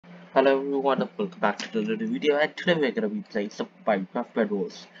Hello everyone and welcome back to another video, and today we're gonna be playing some Minecraft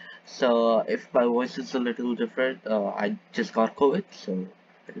Bedwars. So if my voice is a little different, I just got COVID, so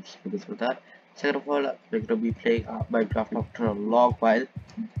it's because of that. Second of all, we're gonna be playing Minecraft after a long while,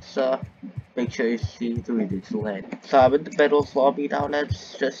 so make sure you see the video till the end. So I'm in the Bedwars lobby now.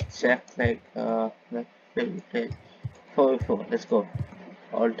 Let's just check like maybe play 4v4. Let's go.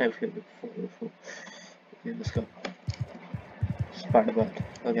 All time favorite 4v4. Okay, let's go. Spider-Man.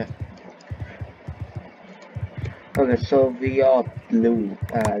 Okay. Okay, so we are blue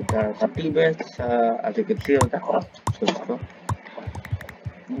and some teammates, as you can see on the top. So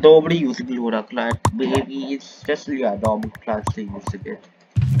nobody using Luna clan. Maybe it's just normal clans they using it.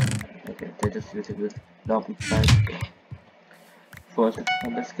 Okay, they're just using the normal clan. First,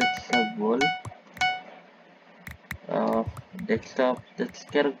 let's get some wool. Next up, let's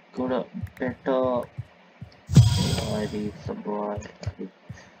get a good better. I need some more.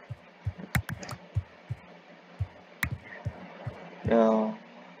 Yeah.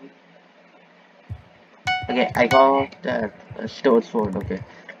 Okay, I got that stone sword. Okay.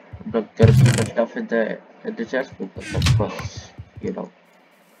 I'm not gonna keep the stuff in the chest because of course, you know.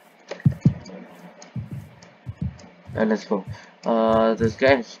 Let's go. This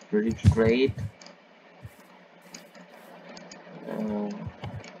guy is pretty great. Uh,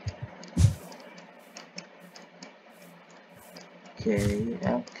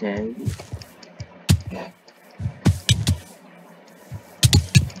 okay.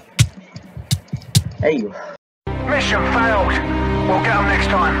 Hey you. Mission failed. We'll get them next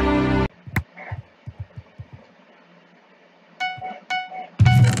time.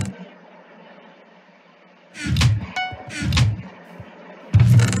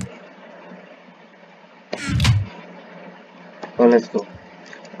 Oh, let's go.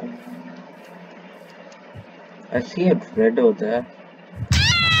 I see a red over there.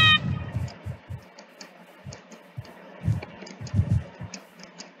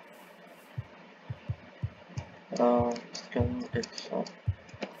 It's up.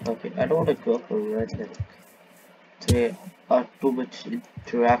 Okay, I don't want to go for red. Like, they are too much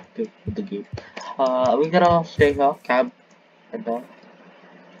interactive with the game. We're gonna stay here, camp, and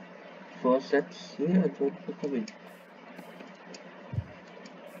first let's see. I don't know coming.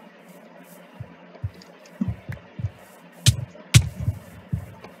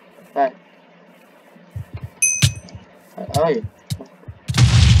 Hi. How are you?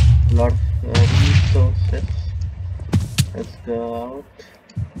 Lot of resources. Let's go out.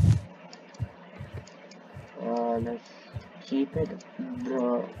 Let's keep it in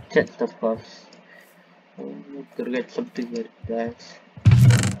the chest, of course. Gonna get something here, guys.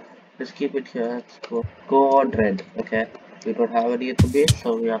 Let's keep it here. Let's go on red. Okay. We don't have any at the base,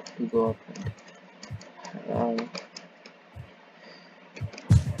 so we have to go on red.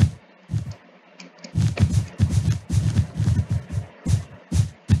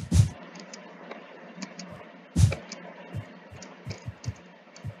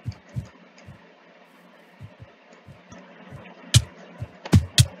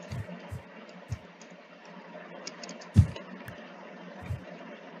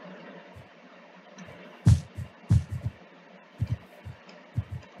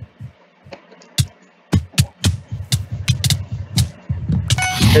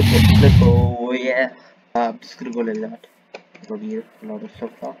 Let's go, yeah. I'm just gonna go like that. Don't need a lot of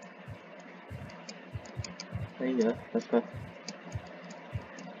stuff now. There you go, let's go.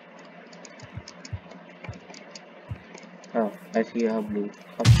 Oh, I see you have blue.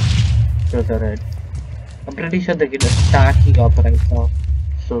 Those are red. I'm pretty sure they're stacking up right now.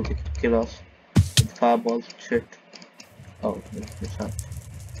 So they can kill us with fireballs and shit. Oh, it's not.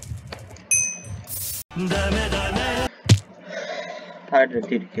 I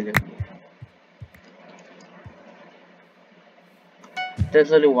did kill him.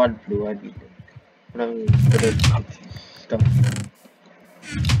 There's only one blue, I need it. But I'm gonna stuff.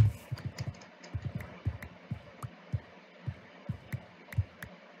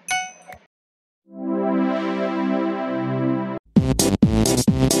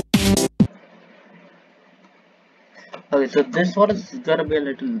 Okay, so this one is gonna be a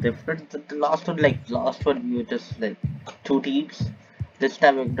little different than the last one. Like last one, we were just like 2 teams. This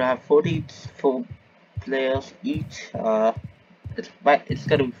time we're gonna have 4 teams, 4 players each. It's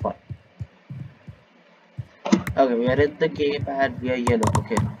gonna be fun. Okay, we are in the game and we are yellow.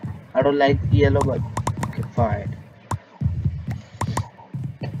 Okay, I don't like yellow, but okay, fine.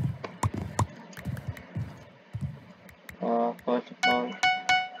 First of all,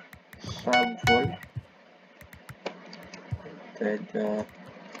 some wool. Then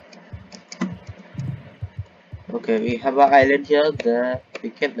okay, we have an island here. There we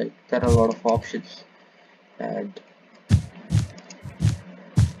can, like, there are a lot of options. And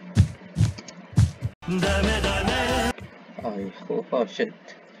oh shit.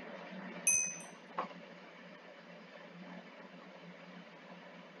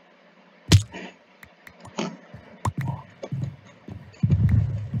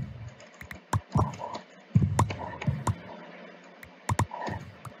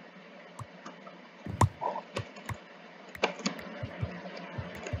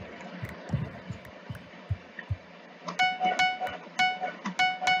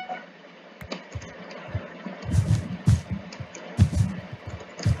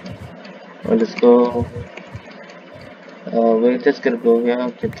 Well, let's go. We're just gonna go here,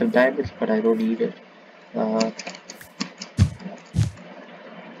 get some diamonds, but I don't need it. Uh,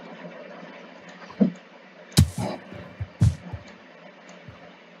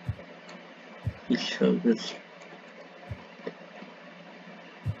 we'll show this.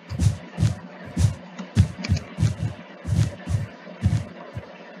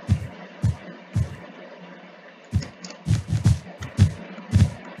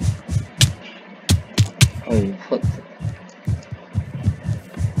 Oh, what?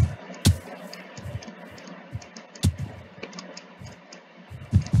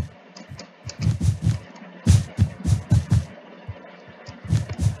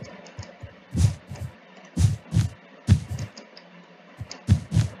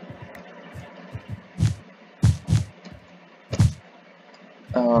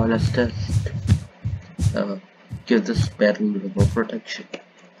 Let's just give this battle a little more protection.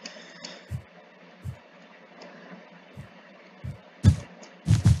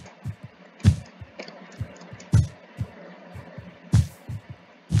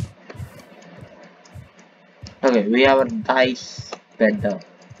 Okay, we have a nice bed now.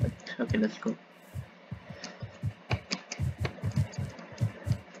 Okay, let's go.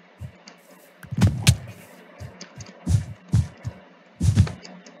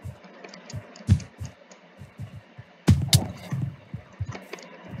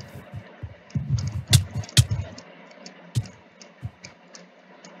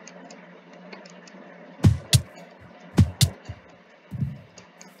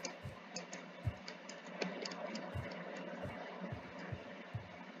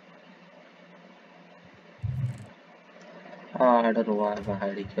 I don't know why I'm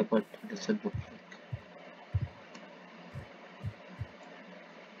hiding here, but it doesn't look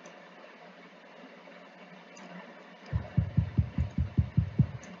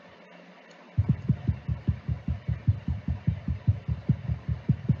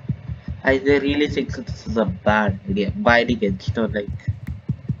like. They really think that this is a bad idea. Binding it, so like.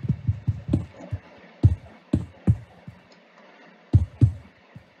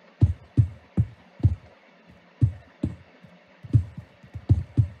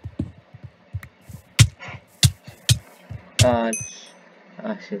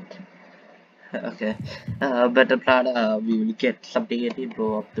 Shit. Okay. Better plan. We will get something at it,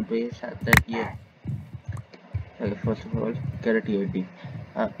 blow up the base, and then yeah. Okay, first of all, get a TNT.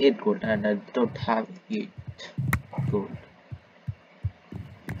 8 gold, and I don't have 8 gold.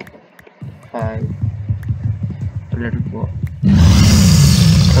 5. A little more.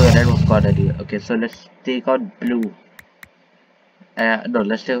 Okay, that was bad idea. Okay, so let's take out blue. No,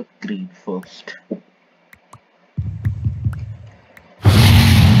 let's take out green first.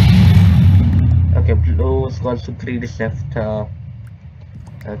 Okay, blue is gone, so green is left.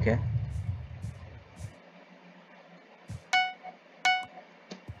 Okay.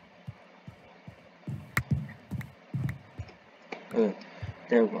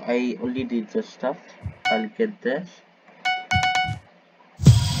 There we go. I only need this stuff. I'll get this.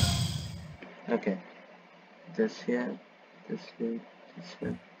 Okay. This here. This here. This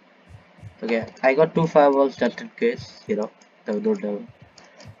here. Okay, I got 2 fireballs just in case, you know. No.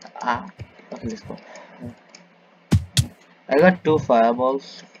 Okay, let's go. I got 2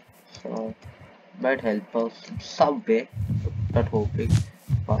 fireballs, so might help us some way. Not hoping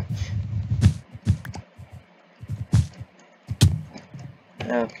much.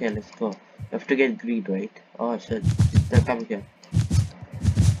 Okay, let's go. We have to get green, right? Oh shit, they're coming here.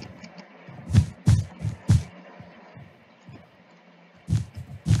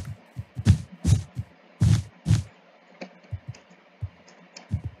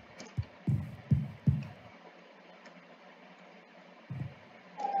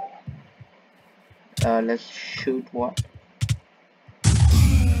 Let's shoot one.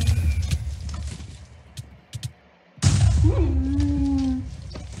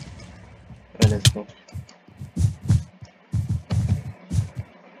 Let's go.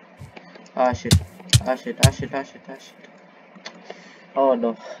 Ah shit. Oh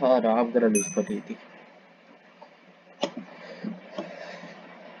no, oh no, I'm gonna lose completely.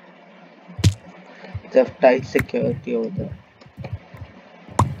 They have tight security over there.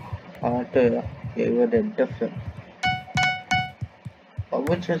 Hard to even interfere. How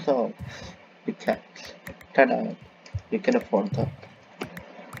much is our pickaxe? 10 iron. You can afford that.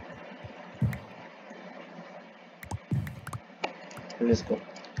 Let's go.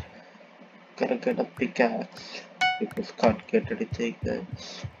 Gotta get a pickaxe because can't get anything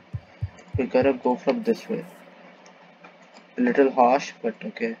else. We gotta go from this way. A little harsh, but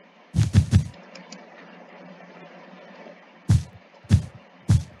okay.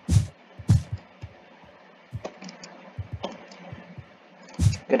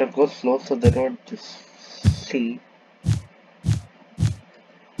 Gotta go slow so they don't just see.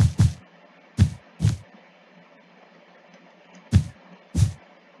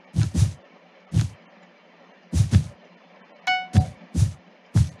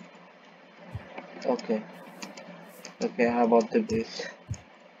 Okay, okay, I'm on the base.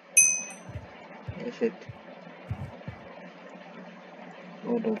 Oh shit.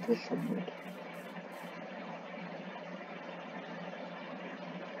 Oh no, there's someone.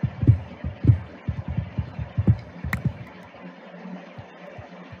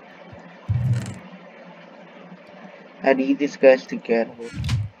 I need these guys to get out.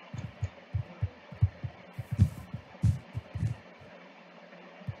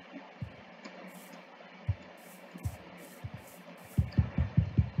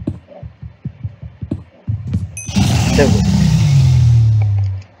 There we go.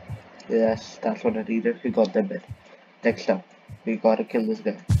 Yes, that's what I needed. We got them in. Next up, we gotta kill this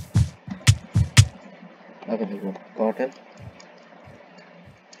guy. Okay, we go. Got him.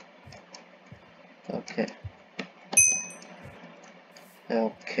 Okay.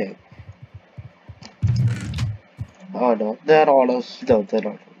 Okay. Oh no, they're all us. No, they're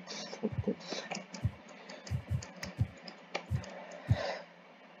not us.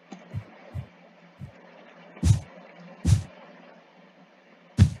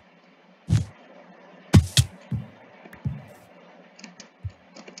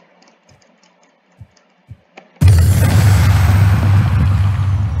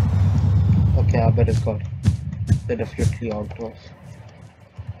 Okay, I better go. They're definitely on to us.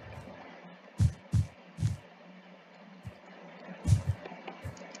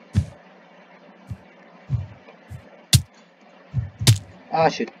 Ah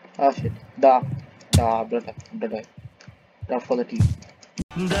shit. Ah shit. Nah. Nah, I'm not. I'm not. Not for the team.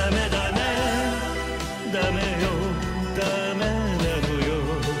 ダメダメダメよダメなのよ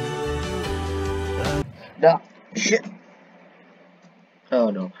Nah. Shit. Oh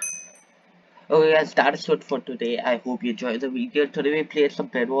no. Okay guys, that is it for today. I hope you enjoyed the video. Today we played some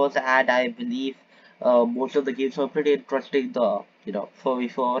Bedwars and I believe most of the games were pretty interesting. The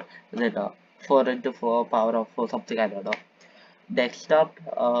 4v4, then 4 into 4 power of 4 something, I don't know. Next up,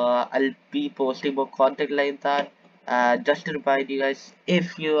 I'll be posting more content like that. Just to remind you guys,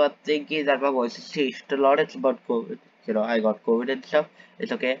 if you are thinking that my voice is changed a lot, it's about COVID. I got COVID and stuff.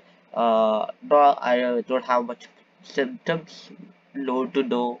 It's okay. No, I don't have much symptoms. Low to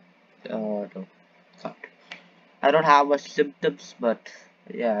no. No, can't. I don't have much symptoms, but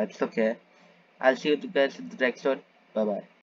yeah, it's okay. I'll see you guys in the next one. Bye bye.